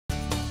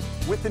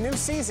With the new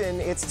season,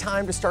 it's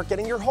time to start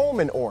getting your home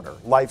in order.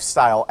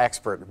 Lifestyle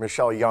expert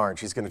Michelle Yarn,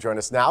 she's going to join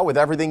us now with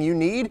everything you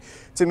need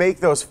to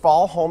make those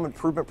fall home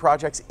improvement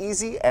projects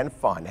easy and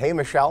fun. Hey,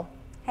 Michelle.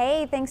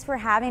 Hey, thanks for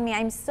having me.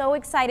 I'm so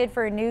excited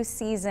for a new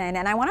season,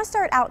 and I want to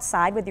start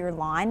outside with your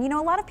lawn. You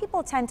know, a lot of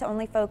people tend to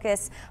only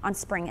focus on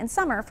spring and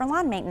summer for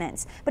lawn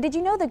maintenance, but did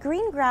you know the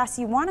green grass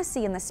you want to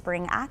see in the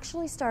spring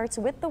actually starts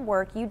with the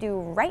work you do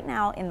right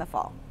now in the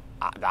fall?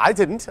 I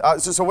didn't.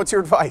 So what's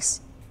your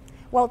advice?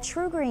 Well,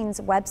 TruGreen's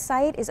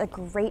website is a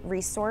great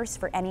resource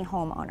for any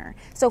homeowner.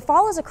 So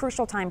fall is a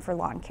crucial time for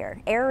lawn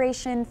care.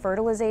 Aeration,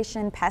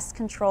 fertilization, pest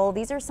control,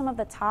 these are some of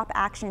the top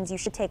actions you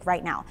should take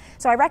right now.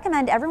 So I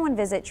recommend everyone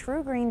visit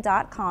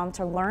trugreen.com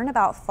to learn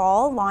about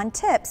fall lawn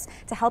tips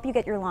to help you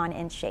get your lawn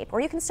in shape. Or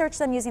you can search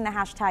them using the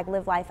hashtag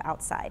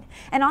 #LiveLifeOutside.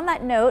 And on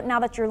that note, now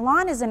that your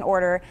lawn is in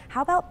order,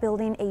 how about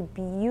building a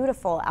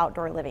beautiful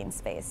outdoor living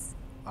space?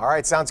 All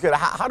right, sounds good.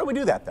 How do we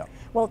do that, though?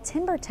 Well,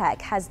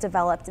 TimberTech has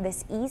developed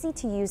this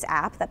easy-to-use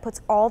app that puts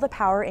all the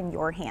power in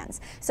your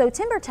hands. So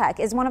TimberTech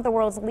is one of the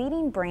world's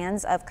leading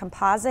brands of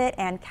composite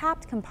and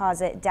capped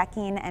composite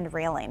decking and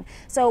railing.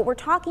 So we're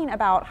talking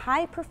about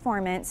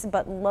high-performance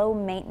but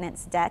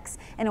low-maintenance decks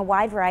in a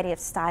wide variety of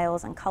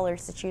styles and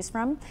colors to choose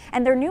from.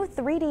 And their new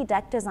 3D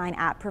deck design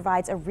app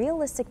provides a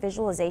realistic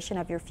visualization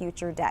of your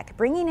future deck,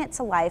 bringing it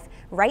to life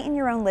right in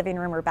your own living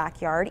room or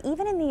backyard,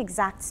 even in the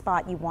exact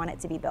spot you want it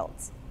to be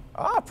built.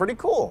 Ah, pretty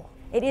cool.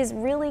 It is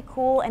really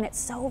cool, and it's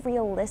so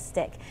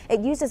realistic. It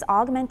uses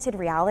augmented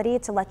reality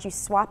to let you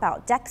swap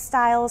out deck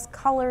styles,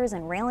 colors,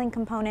 and railing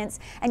components,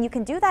 and you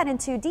can do that in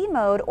 2D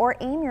mode or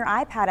aim your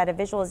iPad at a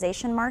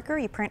visualization marker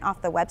you print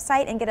off the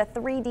website and get a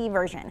 3D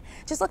version.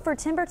 Just look for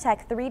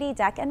TimberTech 3D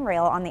Deck and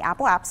Rail on the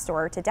Apple App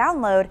Store to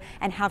download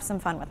and have some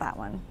fun with that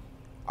one.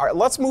 All right,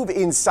 let's move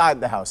inside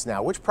the house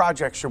now. Which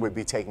project should we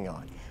be taking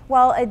on?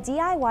 Well, a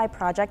DIY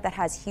project that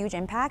has huge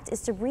impact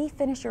is to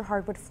refinish your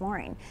hardwood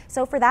flooring.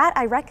 So for that,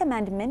 I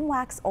recommend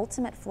Minwax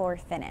Ultimate Floor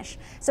Finish.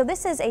 So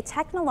this is a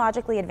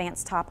technologically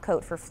advanced top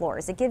coat for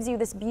floors. It gives you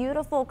this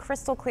beautiful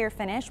crystal clear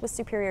finish with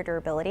superior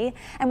durability.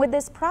 And with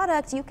this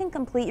product, you can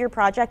complete your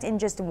project in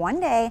just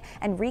one day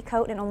and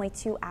recoat in only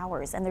 2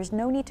 hours. And there's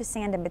no need to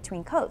sand in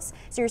between coats.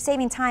 So you're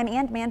saving time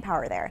and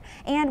manpower there.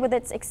 And with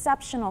its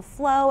exceptional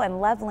flow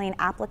and leveling,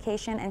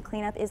 application and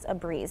cleanup is a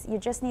breeze. You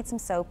just need some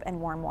soap and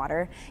warm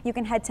water. You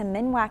can head to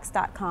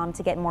minwax.com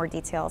to get more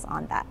details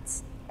on that.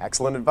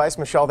 Excellent advice,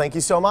 Michelle. Thank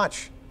you so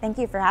much. Thank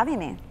you for having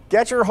me.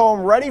 Get your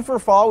home ready for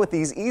fall with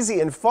these easy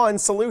and fun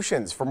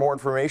solutions. For more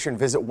information,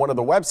 visit one of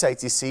the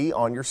websites you see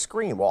on your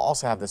screen. We'll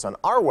also have this on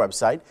our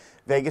website,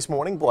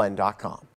 vegasmorningblend.com.